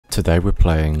Today we're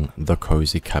playing The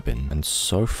Cozy Cabin, and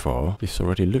so far this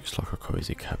already looks like a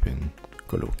cozy cabin.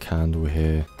 Got a little candle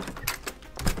here.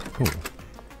 Oh,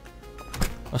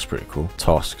 that's pretty cool.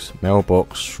 Tasks: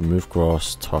 mailbox, remove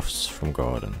grass tufts from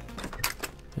garden.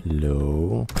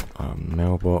 Hello.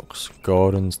 Mailbox,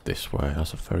 gardens this way.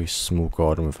 That's a very small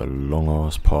garden with a long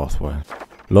ass pathway.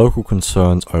 Local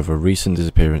concerns over recent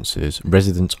disappearances.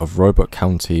 Residents of Roblox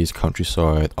County's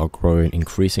countryside are growing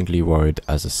increasingly worried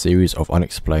as a series of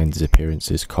unexplained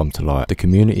disappearances come to light. The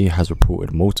community has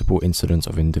reported multiple incidents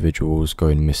of individuals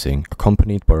going missing,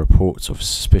 accompanied by reports of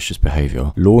suspicious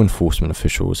behaviour. Law enforcement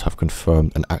officials have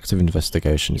confirmed an active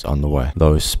investigation is underway,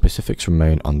 though specifics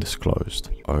remain undisclosed.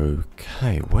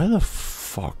 Okay, where the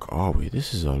fuck are we?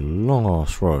 This is a long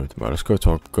ass road. Right, let's go to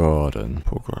our garden.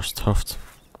 Poor grass tuft.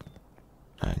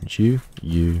 And you,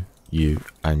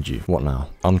 and you. What now?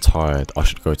 I'm tired. I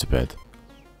should go to bed.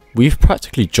 We've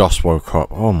practically just woke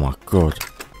up. Oh my god.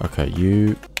 Okay,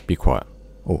 you be quiet.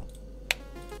 Oh.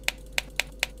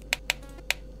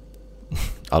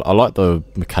 I like the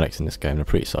mechanics in this game. They're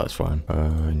pretty satisfying.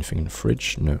 Anything in the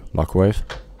fridge? No. Microwave?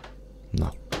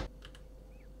 No.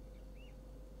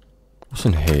 What's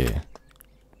in here?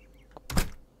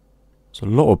 A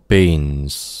lot of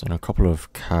beans and a couple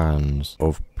of cans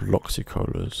of Bloxy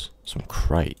colas, some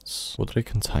crates. What do they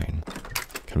contain?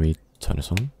 Can we turn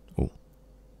this on? Oh,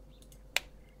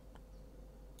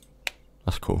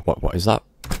 that's cool. What is that?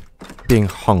 Being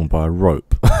hung by a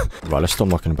rope. Right, let's stop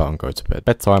knocking about and go to bed.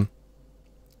 Bedtime.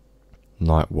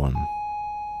 Night 1.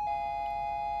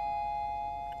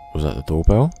 Was that the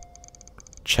doorbell?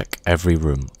 Check every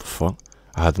room. What the fuck?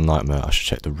 I had a nightmare. I should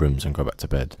check the rooms and go back to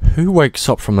bed. Who wakes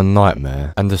up from a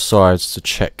nightmare and decides to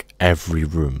check every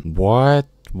room? Why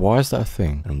is that a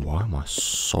thing? And why am I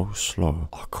so slow?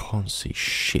 I can't see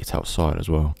shit outside as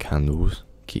well. Candles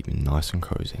keep me nice and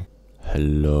cozy.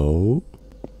 Hello?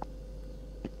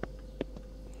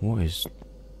 What is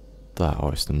that? Oh,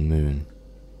 it's the moon.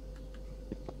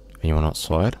 Anyone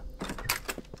outside?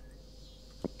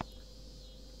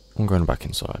 I'm going back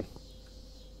inside.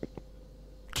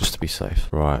 Just to be safe.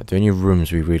 Right, the only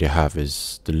rooms we really have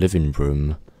is the living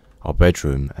room, our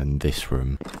bedroom, and this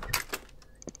room.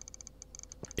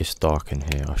 It's dark in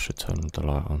here. I should turn the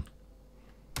light on.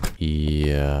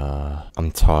 Yeah,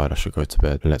 I'm tired. I should go to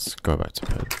bed. Let's go back to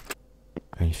bed.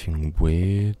 Anything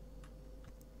weird?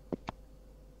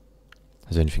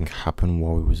 Has anything happened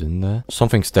while we was in there?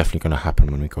 Something's definitely going to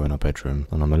happen when we go in our bedroom,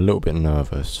 and I'm a little bit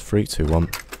nervous. 3, 2, 1.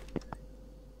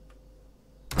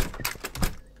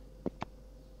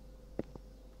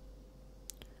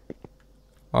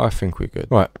 I think we're good.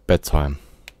 Right, bedtime.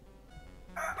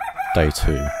 Day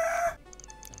 2.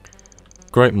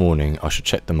 Great morning. I should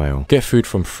check the mail. Get food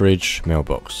from fridge,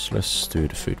 mailbox. Let's do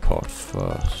the food part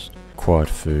first. Acquired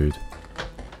food.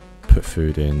 Put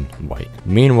food in. Wait.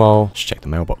 Meanwhile, let's check the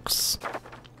mailbox.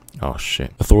 Oh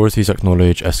shit. Authorities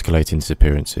acknowledge escalating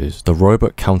disappearances. The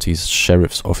Roblox County's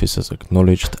Sheriff's Office has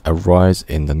acknowledged a rise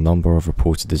in the number of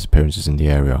reported disappearances in the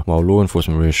area. While law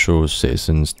enforcement reassures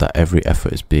citizens that every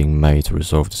effort is being made to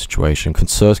resolve the situation,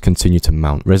 concerns continue to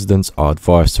mount. Residents are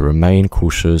advised to remain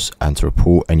cautious and to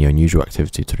report any unusual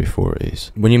activity to the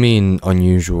authorities. When you mean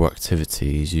unusual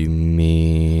activities, you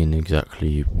mean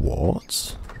exactly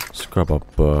what? Let's grab a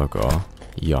burger.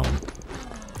 Yum.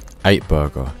 8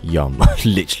 burger. Yum.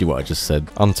 Literally what I just said.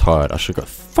 I'm tired. I should go.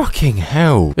 Fucking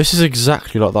hell. This is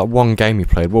exactly like that one game we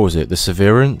played. What was it? The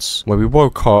Severance? Where we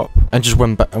woke up and just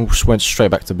went back and just went straight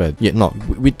back to bed. Yeah, no.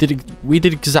 We did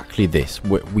exactly this.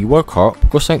 We woke up,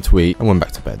 got something to eat, and went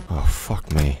back to bed. Oh,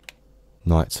 fuck me.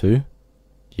 Night 2?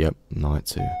 Yep, night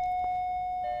 2.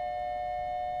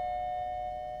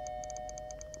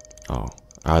 Oh.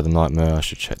 I had a nightmare. I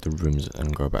should check the rooms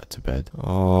and go back to bed.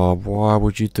 Oh, why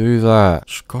would you do that?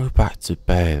 Just go back to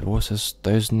bed. What's this?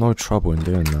 There's no trouble in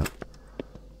doing that.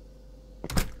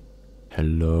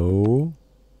 Hello?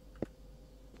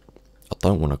 I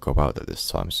don't want to go out at this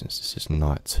time since this is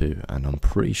night 2, and I'm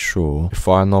pretty sure if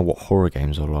I know what horror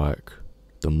games are like,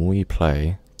 the more you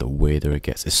play, the weirder it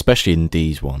gets, especially in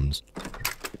these ones.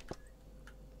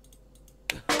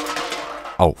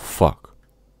 Oh, fuck.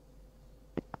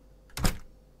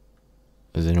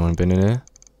 Has anyone been in here?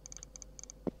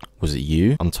 Was it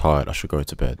you? I'm tired. I should go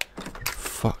to bed.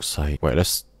 Fuck's sake. Wait,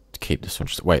 let's keep this one.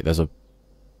 Wait, there's a...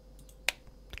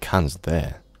 The can's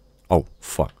there. Oh,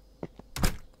 fuck.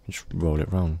 Just roll it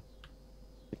round.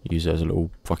 Use it as a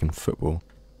little fucking football.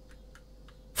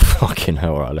 Fucking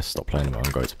hell. Alright, let's stop playing about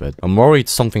and go to bed. I'm worried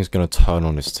something's going to turn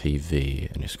on this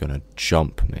TV and it's going to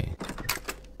jump me.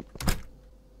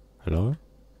 Hello?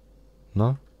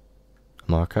 No?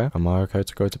 Am I okay? Am I okay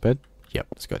to go to bed? Yep,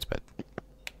 let's go to bed.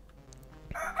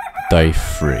 Day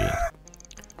 3.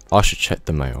 I should check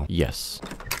the mail. Yes.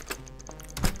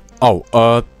 Oh,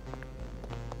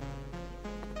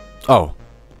 oh.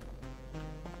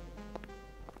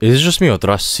 Is it just me or did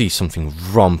I see something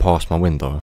run past my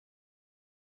window?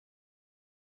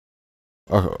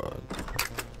 What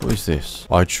is this?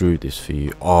 I drew this for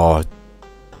you. Oh,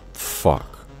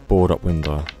 fuck. Board up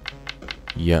window.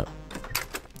 Yep.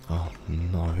 Oh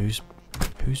no, who's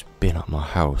been at my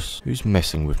house? Who's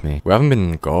messing with me? We haven't been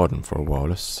in the garden for a while.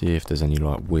 Let's see if there's any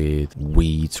like weird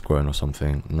weeds growing or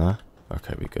something. Nah?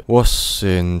 Okay, we're good. What's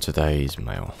in today's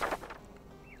mail?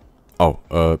 Oh,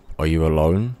 are you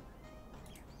alone?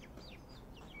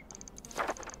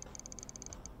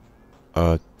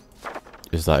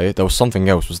 Is that it? There was something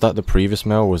else. Was that the previous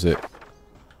mail? Was it?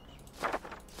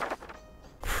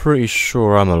 Pretty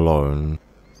sure I'm alone.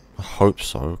 I hope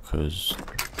so, because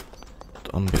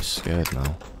I'm a bit scared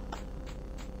now.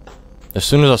 As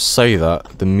soon as I say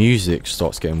that, the music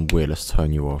starts getting weird. Let's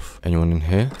turn you off. Anyone in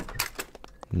here?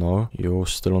 No? You're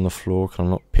still on the floor. Can I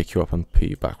not pick you up and put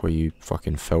you back where you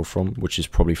fucking fell from? Which is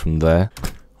probably from there.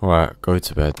 Alright, go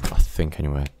to bed. I think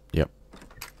anyway. Yep.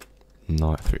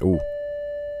 Night 3. Ooh.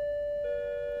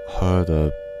 Heard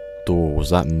a door. Was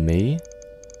that me?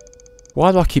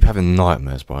 Why do I keep having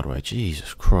nightmares, by the way?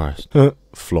 Jesus Christ.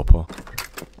 Flopper.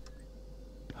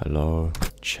 Hello.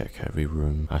 Check every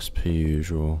room as per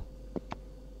usual.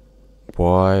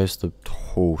 Why is the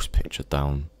horse picture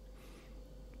down?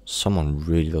 Someone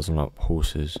really doesn't like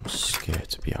horses. I'm scared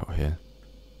to be out here.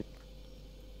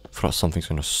 I feel like something's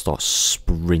going to start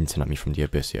sprinting at me from the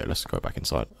abyss. Yeah, let's go back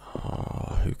inside.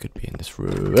 Oh, who could be in this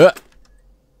room?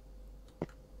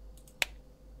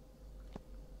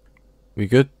 We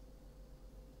good?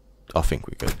 I think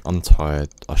we're good. I'm tired.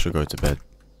 I should go to bed.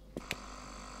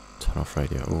 Turn off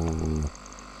radio. Ooh.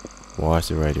 Why is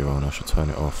the radio on? I should turn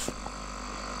it off.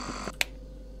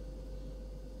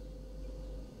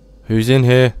 Who's in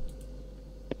here?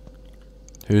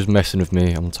 Who's messing with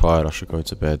me? I'm tired. I should go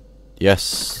to bed.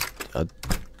 Yes.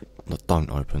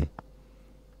 Don't open.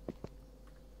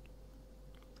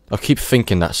 I keep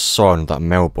thinking that sign of that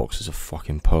mailbox is a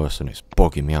fucking person. It's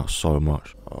bugging me out so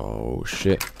much. Oh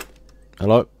shit.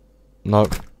 Hello? No,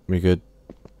 we good.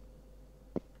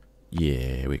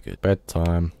 Yeah, we good.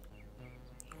 Bedtime.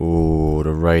 Ooh,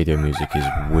 the radio music is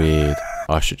weird.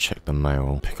 I should check the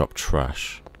mail. Pick up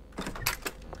trash.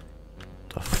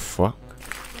 The fuck?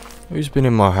 Who's been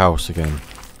in my house again?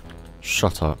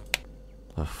 Shut up.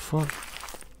 The fuck?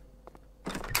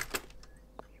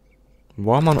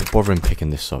 Why am I not bothering picking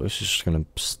this up? This is just gonna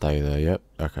stay there, yep.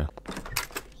 Okay.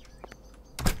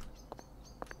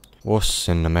 What's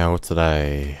in the mail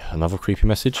today? Another creepy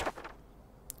message?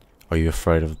 Are you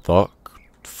afraid of the dark?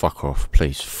 Fuck off,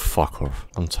 please, fuck off.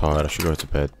 I'm tired, I should go to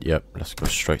bed. Yep, let's go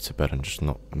straight to bed and just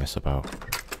not mess about.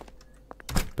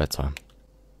 Bedtime.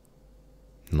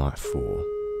 Night 4.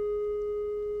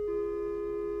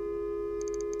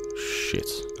 Shit,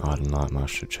 I had a nightmare. I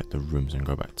should check the rooms and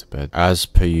go back to bed. As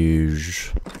per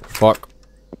usual. Fuck.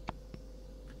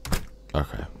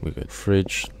 Okay, we're good.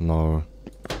 Fridge, no.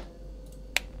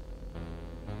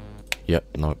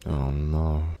 Yep, no. Oh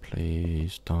no,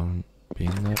 please don't be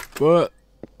in there. What?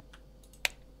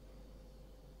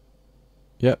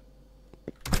 Yep.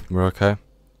 We're okay.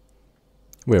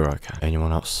 We're okay.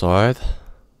 Anyone outside?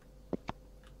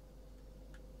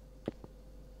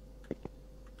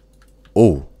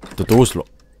 Oh, the door's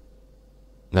locked.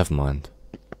 Never mind.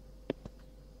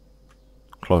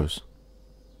 Close.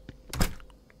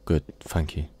 Good,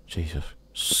 thank you. Jesus.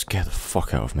 Scared the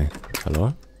fuck out of me.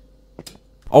 Hello?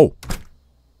 Oh!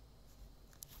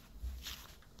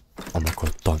 Oh my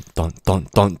god,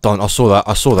 don't. I saw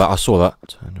that.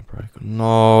 Turn the brake on.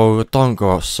 No, don't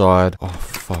go outside. Oh,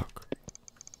 fuck.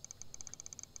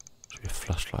 Should be a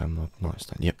flashlight in my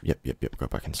nightstand. Yep. Go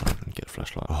back inside and get a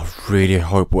flashlight. Oh, I really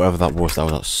hope whatever that was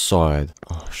outside.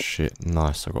 Oh, shit.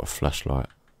 Nice, I got a flashlight.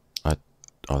 Oh,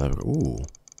 there we go. Ooh.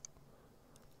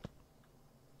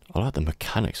 I like the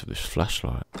mechanics of this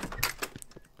flashlight.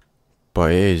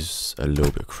 But it is a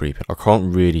little bit creepy. I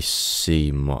can't really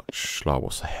see much like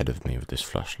what's ahead of me with this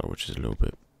flashlight, which is a little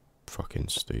bit fucking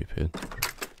stupid.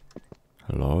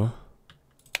 Hello?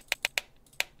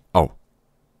 Oh.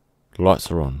 The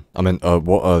lights are on. I mean,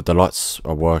 the lights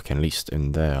are working, at least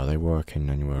in there. Are they working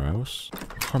anywhere else? I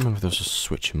can't remember if there was a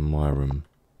switch in my room.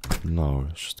 No,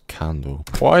 it's just a candle.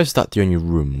 Why is that the only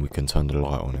room we can turn the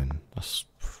light on in? That's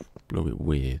a little bit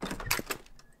weird.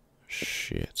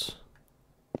 Shit.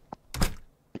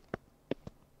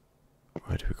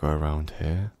 Where do we go around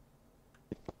here?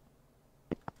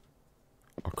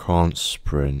 I can't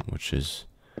sprint, which is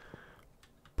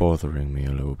bothering me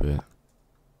a little bit.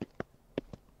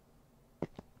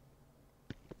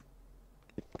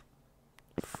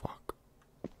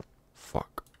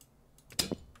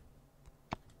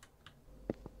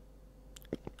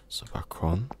 So back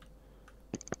on.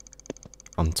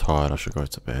 I'm tired, I should go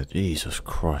to bed. Jesus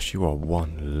Christ, you are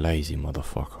one lazy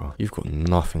motherfucker. You've got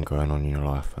nothing going on in your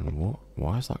life, and what?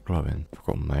 Why is that glowing? I've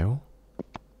got mail?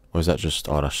 Or is that just,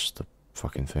 oh, that's just the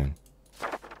fucking thing.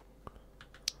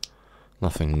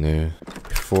 Nothing new.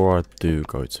 Before I do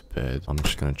go to bed, I'm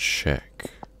just gonna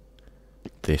check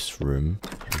this room.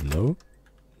 Hello?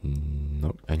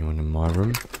 Nope. Anyone in my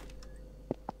room?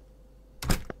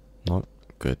 Nope.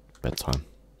 Good. Bedtime.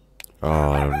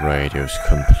 Oh, the radio's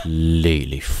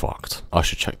completely fucked. I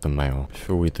should check the mail.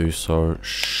 Before we do so,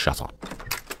 shut up.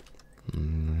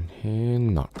 Here,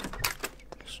 no.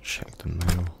 Let's check the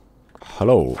mail.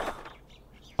 Hello.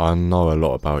 I know a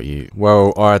lot about you.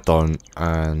 Well, I don't,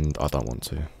 and I don't want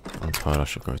to. I'm tired, I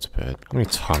should go to bed. How many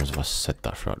times have I said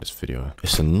that throughout this video?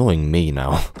 It's annoying me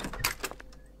now.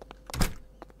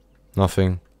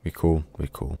 Nothing. We cool. We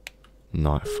cool.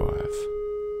 Night 5.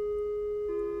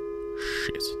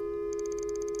 Shit.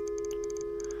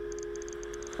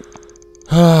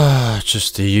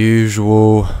 Just the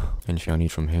usual. Anything I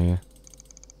need from here?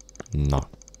 No.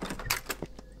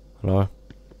 Hello?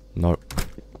 Nope.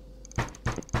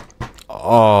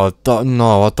 Oh,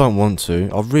 no, I don't want to.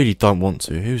 I really don't want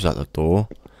to. Who's at the door?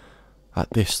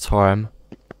 At this time?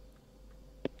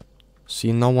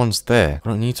 See, no one's there. I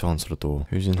don't need to answer the door.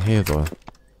 Who's in here, though?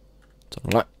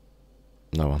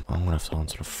 No one. I'm gonna have to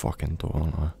answer the fucking door,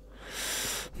 aren't I?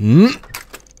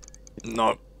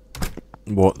 No.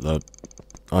 What the...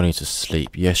 I need to sleep.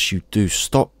 Yes, you do.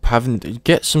 Stop having...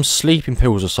 Get some sleeping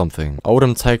pills or something. I would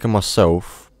have taken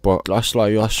myself, but that's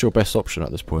your best option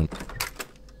at this point.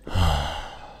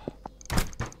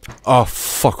 Oh,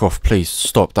 fuck off, please.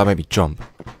 Stop. That made me jump.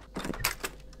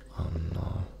 Oh,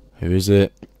 no. Who is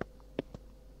it?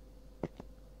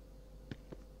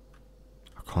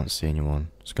 I can't see anyone.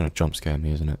 It's gonna jump scare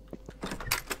me, isn't it?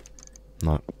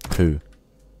 No. Who?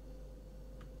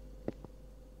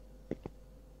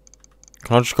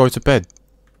 Can I just go to bed?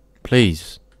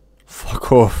 Please.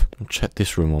 Fuck off. I'll check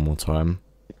this room one more time.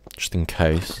 Just in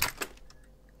case.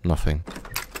 Nothing.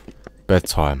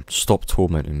 Bedtime. Stop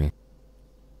tormenting me.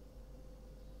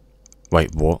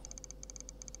 Wait, what?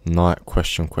 Night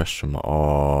question mark.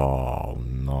 Oh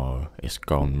no. It's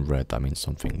gone red. That means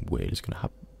something weird is gonna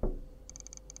happen.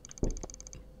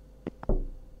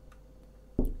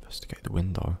 Investigate the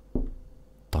window.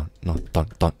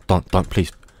 Don't,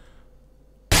 please.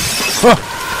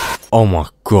 Ah! Oh my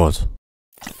god.